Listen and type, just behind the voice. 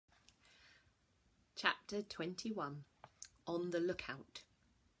Chapter 21. On the Lookout.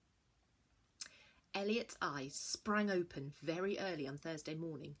 Elliot's eyes sprang open very early on Thursday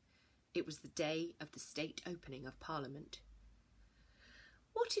morning. It was the day of the state opening of Parliament.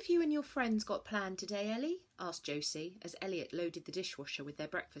 "What have you and your friends got planned today, Ellie?" asked Josie, as Elliot loaded the dishwasher with their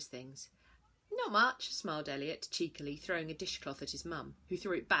breakfast things. "Not much," smiled Elliot, cheekily throwing a dishcloth at his mum, who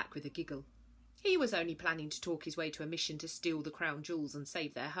threw it back with a giggle. He was only planning to talk his way to a mission to steal the crown jewels and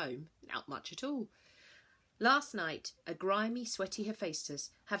save their home. Not much at all. Last night, a grimy, sweaty Hephaestus,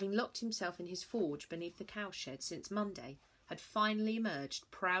 having locked himself in his forge beneath the cowshed since Monday, had finally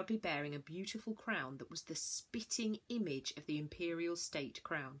emerged, proudly bearing a beautiful crown that was the spitting image of the imperial state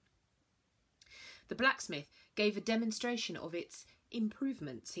crown. The blacksmith gave a demonstration of its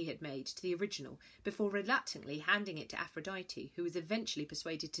improvements he had made to the original before reluctantly handing it to Aphrodite, who was eventually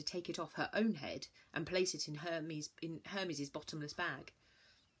persuaded to take it off her own head and place it in Hermes' bottomless bag.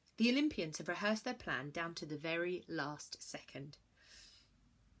 The Olympians have rehearsed their plan down to the very last second.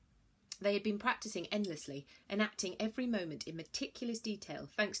 They had been practising endlessly, enacting every moment in meticulous detail,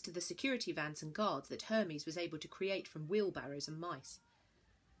 thanks to the security vans and guards that Hermes was able to create from wheelbarrows and mice.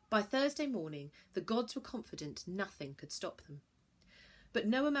 By Thursday morning, the gods were confident nothing could stop them. But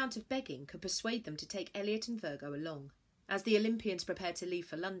no amount of begging could persuade them to take Elliot and Virgo along. As the Olympians prepared to leave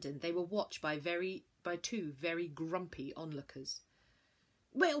for London, they were watched by two very grumpy onlookers.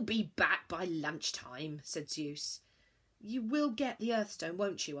 "We'll be back by lunchtime," said Zeus. "You will get the Earthstone,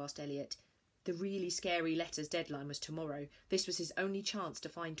 won't you?" asked Elliot. The really scary letter's deadline was tomorrow. This was his only chance to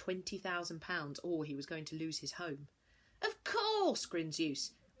find £20,000, or he was going to lose his home. "Of course," grinned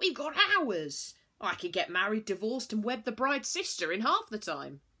Zeus. "We've got hours. I could get married, divorced, and wed the bride's sister in half the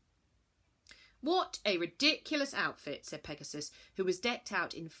time." "What a ridiculous outfit," said Pegasus, who was decked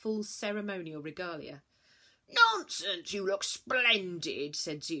out in full ceremonial regalia. "Nonsense, you look splendid,"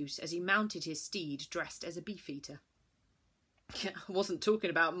 said Zeus, as he mounted his steed dressed as a beefeater. "I wasn't talking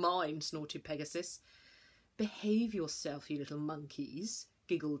about mine," snorted Pegasus. "Behave yourself, you little monkeys,"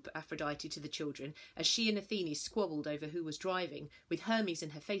 giggled Aphrodite to the children, as she and Athene squabbled over who was driving, with Hermes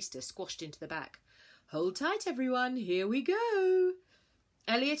and Hephaestus squashed into the back. "Hold tight, everyone, here we go."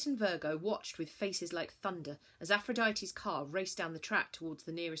 Elliot and Virgo watched with faces like thunder as Aphrodite's car raced down the track towards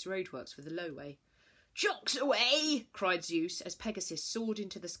the nearest roadworks for the Lowway. "Chocks away!" cried Zeus as Pegasus soared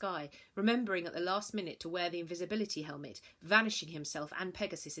into the sky, remembering at the last minute to wear the invisibility helmet, vanishing himself and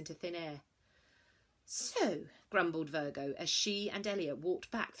Pegasus into thin air. "So," grumbled Virgo as she and Elliot walked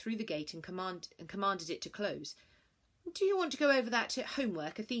back through the gate and commanded it to close, "do you want to go over that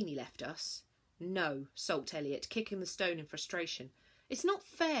homework Athene left us?" "No," sulked Elliot, kicking the stone in frustration. "It's not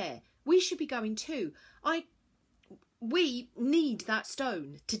fair. We should be going too. We need that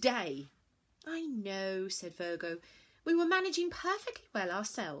stone today." "I know," said Virgo. "We were managing perfectly well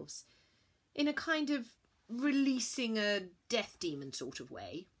ourselves, in a kind of releasing a death demon sort of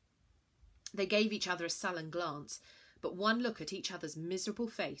way." They gave each other a sullen glance, but one look at each other's miserable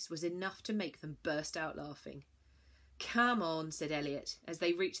face was enough to make them burst out laughing. "Come on," said Elliot, as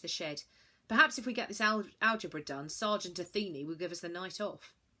they reached the shed. "Perhaps if we get this algebra done, Sergeant Athene will give us the night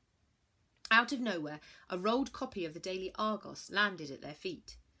off." Out of nowhere, a rolled copy of the Daily Argos landed at their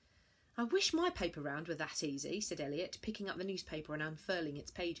feet. "I wish my paper round were that easy," said Elliot, picking up the newspaper and unfurling its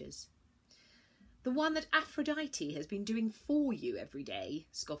pages. "The one that Aphrodite has been doing for you every day,"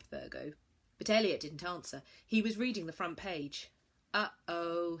 scoffed Virgo. But Elliot didn't answer. He was reading the front page.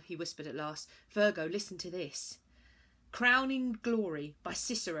 "Uh-oh," he whispered at last. "Virgo, listen to this. Crowning Glory by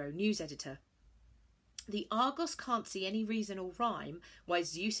Cicero, news editor. The Argos can't see any reason or rhyme why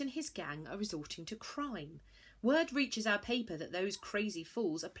Zeus and his gang are resorting to crime. Word reaches our paper that those crazy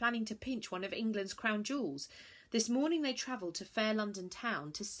fools are planning to pinch one of England's crown jewels. This morning they travelled to fair London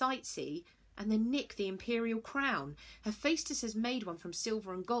town to sightsee and then nick the imperial crown. Hephaestus has made one from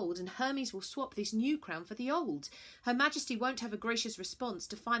silver and gold, and Hermes will swap this new crown for the old. Her Majesty won't have a gracious response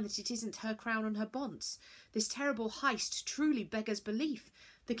to find that it isn't her crown on her bonce. This terrible heist truly beggars belief.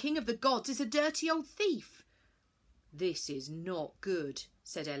 The king of the gods is a dirty old thief." "This is not good,"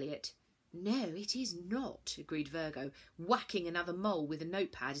 said Elliot. "No, it is not," agreed Virgo, whacking another mole with a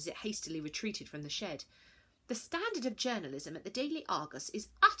notepad as it hastily retreated from the shed. "The standard of journalism at the Daily Argus is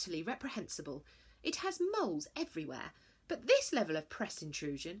utterly reprehensible. It has moles everywhere. But this level of press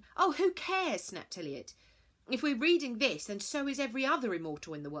intrusion—" "Oh, who cares?" snapped Elliot. "If we're reading this, then so is every other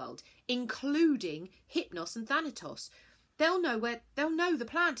immortal in the world, including Hypnos and Thanatos. They'll know the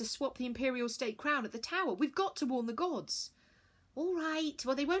plan to swap the imperial state crown at the tower. We've got to warn the gods." "All right,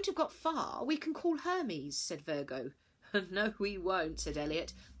 well, they won't have got far. We can call Hermes," said Virgo. "No, we won't," said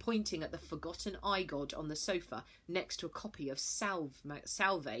Elliot, pointing at the forgotten eye-god on the sofa next to a copy of Salve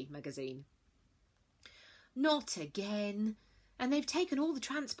magazine. Not again. And they've taken all the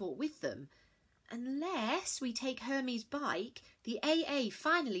transport with them. Unless we take Hermie's bike, the AA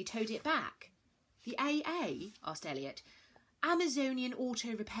finally towed it back. The AA? Asked Elliot. Amazonian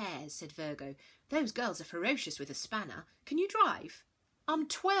Auto Repairs, said Virgo. Those girls are ferocious with a spanner. Can you drive? I'm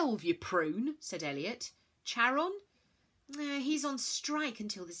 12, you prune, said Elliot. Charon? He's on strike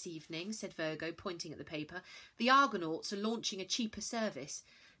until this evening, said Virgo, pointing at the paper. The Argonauts are launching a cheaper service.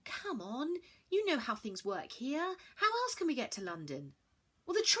 Come on, you know how things work here. How else can we get to London?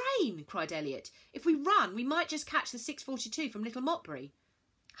 Well, the train, cried Elliot. If we run, we might just catch the 6:42 from Little Motbury.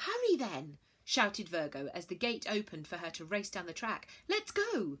 Hurry then, shouted Virgo as the gate opened for her to race down the track. Let's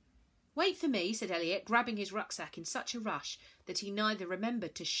go. Wait for me, said Elliot, grabbing his rucksack in such a rush that he neither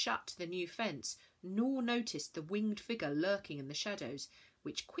remembered to shut the new fence nor noticed the winged figure lurking in the shadows,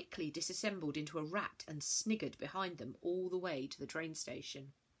 which quickly disassembled into a rat and sniggered behind them all the way to the train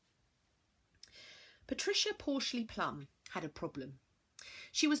station. Patricia Portley Plum had a problem.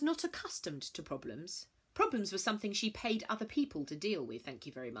 She was not accustomed to problems. Problems were something she paid other people to deal with, thank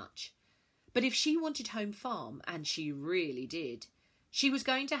you very much. But if she wanted Home Farm, and she really did, she was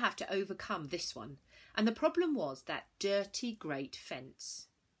going to have to overcome this one, and the problem was that dirty great fence.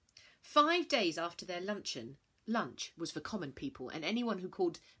 5 days after their luncheon, lunch was for common people, and anyone who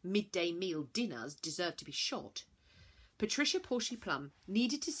called midday meal dinners deserved to be shot. Patricia Portley Plum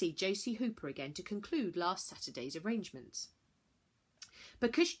needed to see Josie Hooper again to conclude last Saturday's arrangements.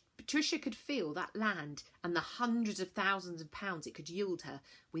 Because Patricia could feel that land and the hundreds of thousands of pounds it could yield her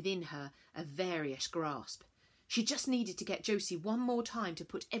within her a various grasp. She just needed to get Josie one more time to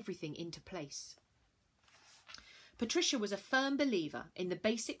put everything into place. Patricia was a firm believer in the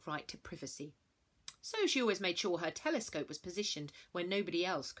basic right to privacy. So she always made sure her telescope was positioned where nobody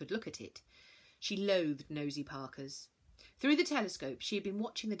else could look at it. She loathed nosy Parkers. Through the telescope, she had been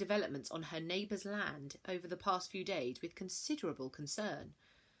watching the developments on her neighbour's land over the past few days with considerable concern.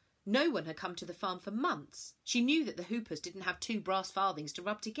 No one had come to the farm for months. She knew that the Hoopers didn't have 2 brass farthings to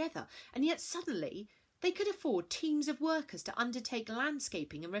rub together, and yet suddenly they could afford teams of workers to undertake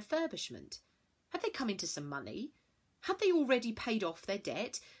landscaping and refurbishment. Had they come into some money? Had they already paid off their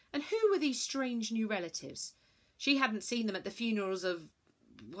debt? And who were these strange new relatives? She hadn't seen them at the funerals of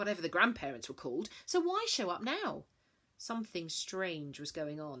whatever the grandparents were called, so why show up now? Something strange was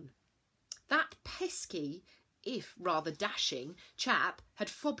going on. That pesky, if rather dashing, chap had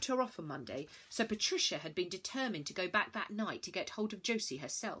fobbed her off on Monday, so Patricia had been determined to go back that night to get hold of Josie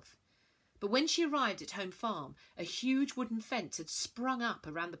herself. But when she arrived at Home Farm, a huge wooden fence had sprung up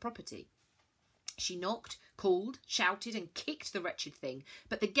around the property. She knocked, called, shouted and kicked the wretched thing,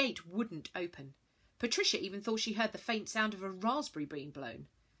 but the gate wouldn't open. Patricia even thought she heard the faint sound of a raspberry being blown.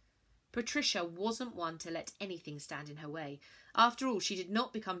 Patricia wasn't one to let anything stand in her way. After all, she did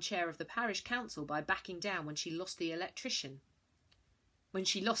not become chair of the parish council by backing down when she lost the election.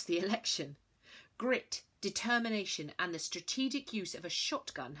 Grit, determination and the strategic use of a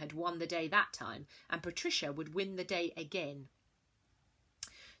shotgun had won the day that time, and Patricia would win the day again.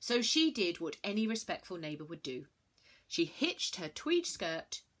 So she did what any respectful neighbour would do. She hitched her tweed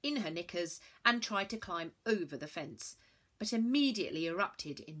skirt in her knickers and tried to climb over the fence, but immediately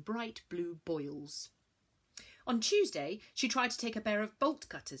erupted in bright blue boils. On Tuesday, she tried to take a pair of bolt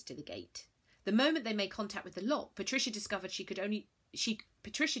cutters to the gate. The moment they made contact with the lock, Patricia discovered she could only speak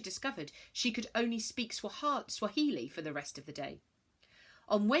Swahili for the rest of the day.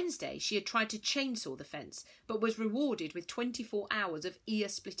 On Wednesday, she had tried to chainsaw the fence, but was rewarded with 24 hours of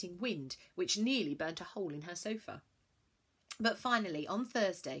ear-splitting wind, which nearly burnt a hole in her sofa. But finally, on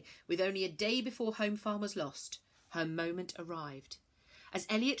Thursday, with only a day before Home Farm was lost, her moment arrived. As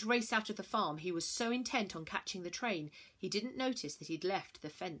Elliot raced out of the farm, he was so intent on catching the train, he didn't notice that he'd left the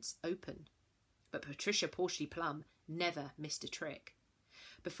fence open. But Patricia Portley Plum never missed a trick.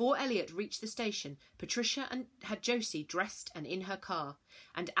 Before Elliot reached the station, Patricia had Josie dressed and in her car,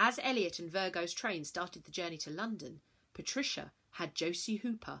 and as Elliot and Virgo's train started the journey to London, Patricia had Josie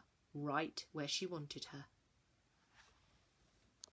Hooper right where she wanted her.